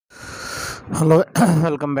Hello,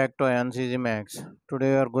 welcome back to AyaansMath. Today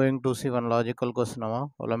we are going to see one logical question,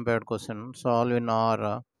 Olympiad question. Solve in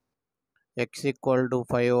R x equal to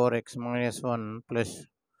 5 over x minus 1 plus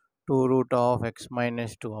 2 root of x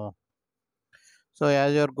minus 2. So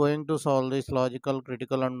as you are going to solve this logical,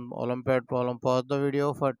 critical and Olympiad problem, pause the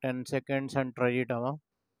video for 10 seconds and try it.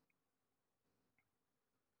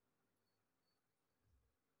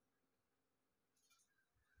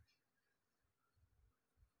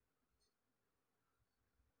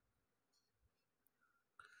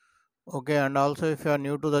 Okay, and also if you are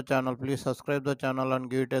new to the channel, please subscribe the channel and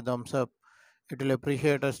give it a thumbs up. It will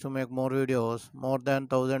appreciate us to make more videos. More than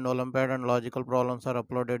 1000 Olympiad and logical problems are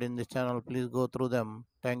uploaded in this channel. Please go through them.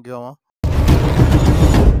 Thank you.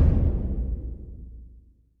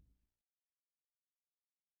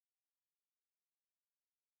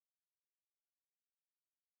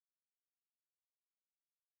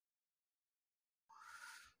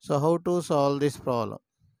 So how to solve this problem?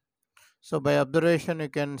 So by observation you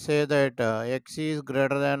can say that x is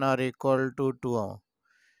greater than or equal to 2.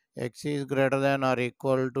 X is greater than or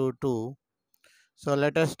equal to 2. So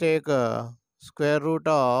let us take square root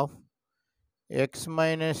of x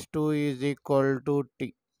minus 2 is equal to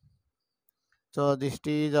t. So this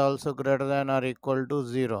t is also greater than or equal to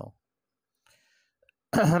 0.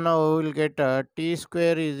 Now we will get t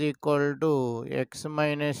square is equal to x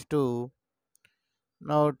minus 2.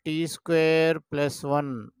 Now t square plus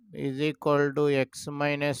 1 is equal to x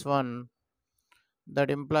minus 1.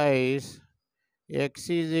 That implies x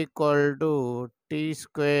is equal to t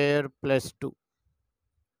square plus 2.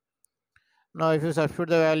 Now if you substitute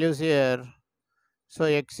the values here, so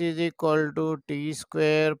x is equal to t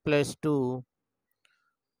square plus 2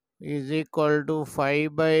 is equal to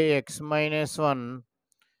 5 by x minus 1.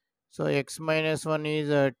 So x minus 1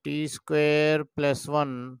 is t square plus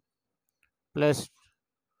 1 plus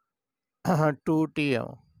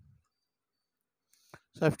 2t.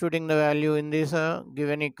 Substituting the value in this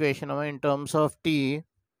given equation in terms of t.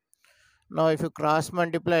 Now if you cross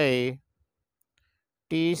multiply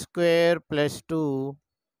t square plus 2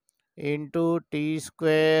 into t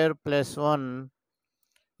square plus 1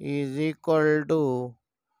 is equal to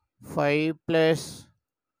 5 plus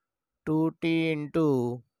 2t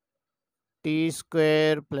into t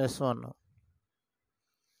square plus 1.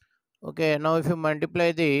 Okay, now if you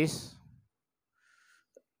multiply this,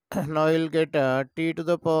 now you'll get t to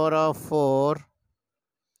the power of 4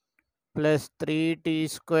 plus 3t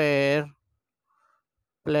square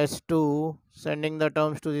plus 2, sending the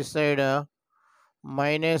terms to this side,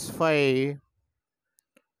 minus 5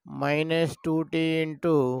 minus 2t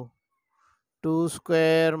into 2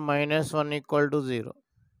 square minus 1 equal to 0.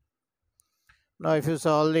 Now if you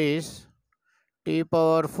solve this, t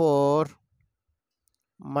power 4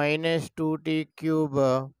 minus 2t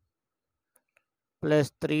cube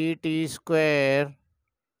plus 3t square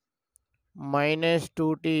minus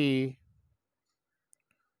 2t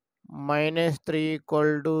minus 3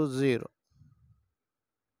 equal to 0.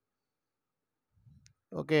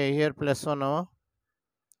 Okay, here plus 1.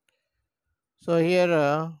 So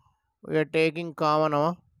here we are taking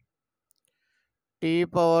common t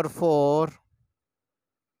power 4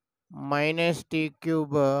 minus t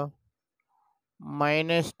cube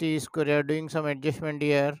minus t square. We are doing some adjustment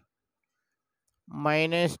here.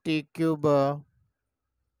 Minus t cube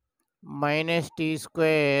minus t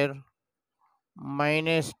square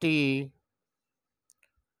minus t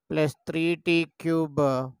plus 3t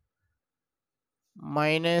cube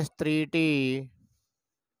minus 3t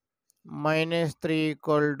minus 3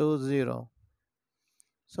 equal to 0.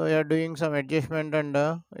 So you are doing some adjustment and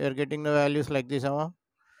you are getting the values like this.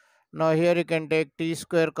 Now here you can take t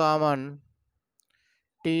square common.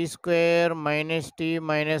 T square minus t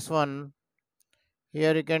minus 1.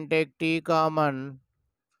 Here you can take t common.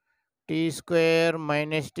 T square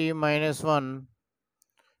minus t minus 1.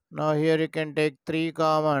 Now here you can take 3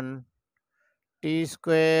 common. T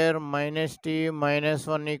square minus t minus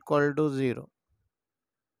 1 equal to 0.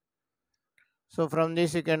 So from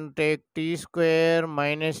this you can take t square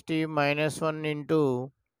minus t minus 1 into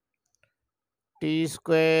t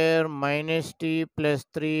square minus t plus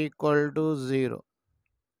 3 equal to 0.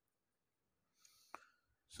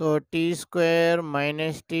 So t square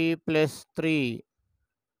minus t plus 3.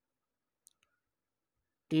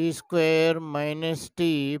 T square minus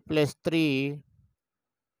t plus 3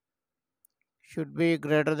 should be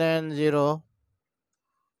greater than 0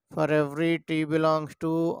 for every t belongs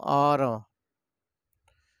to R.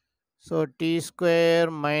 So t square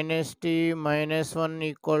minus t minus 1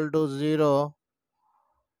 equal to 0.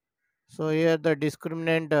 So here the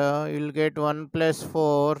discriminant you will get 1 plus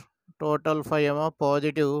 4, total 5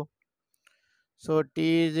 positive. So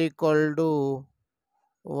t is equal to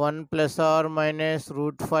 1 plus or minus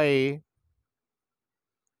root 5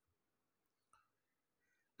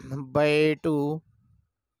 by 2.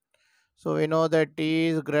 So we know that t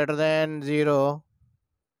is greater than 0.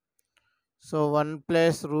 So 1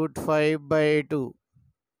 plus root 5 by 2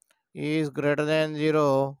 is greater than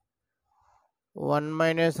 0. 1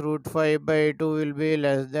 minus root 5 by 2 will be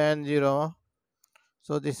less than 0.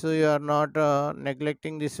 So this you are not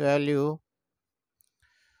neglecting this value.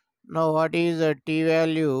 Now what is the t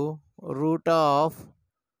value? Root of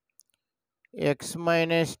x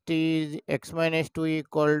minus 2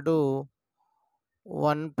 equal to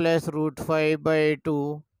 1 plus root 5 by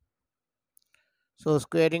 2. So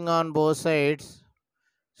squaring on both sides,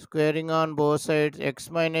 x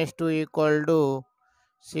minus 2 equal to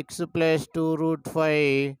 6 plus 2 root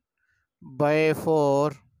 5 by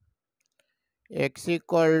 4, x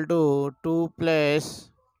equal to 2 plus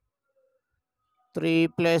 3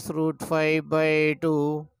 plus root 5 by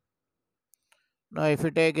 2. Now if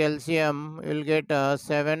you take LCM, you will get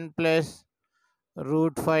 7 plus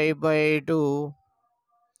root 5 by 2.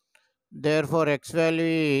 Therefore x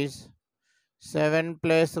value is 7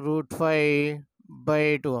 plus root 5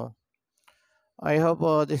 by 2. I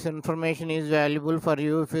hope this information is valuable for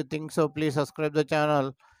you. If you think so, please subscribe the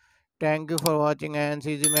channel. Thank you for watching Ayaans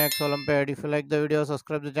Max Olympiad. If you like the video,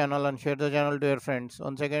 subscribe the channel and share the channel to your friends.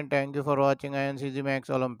 Once again, thank you for watching Ayaans Max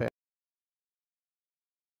Olympiad.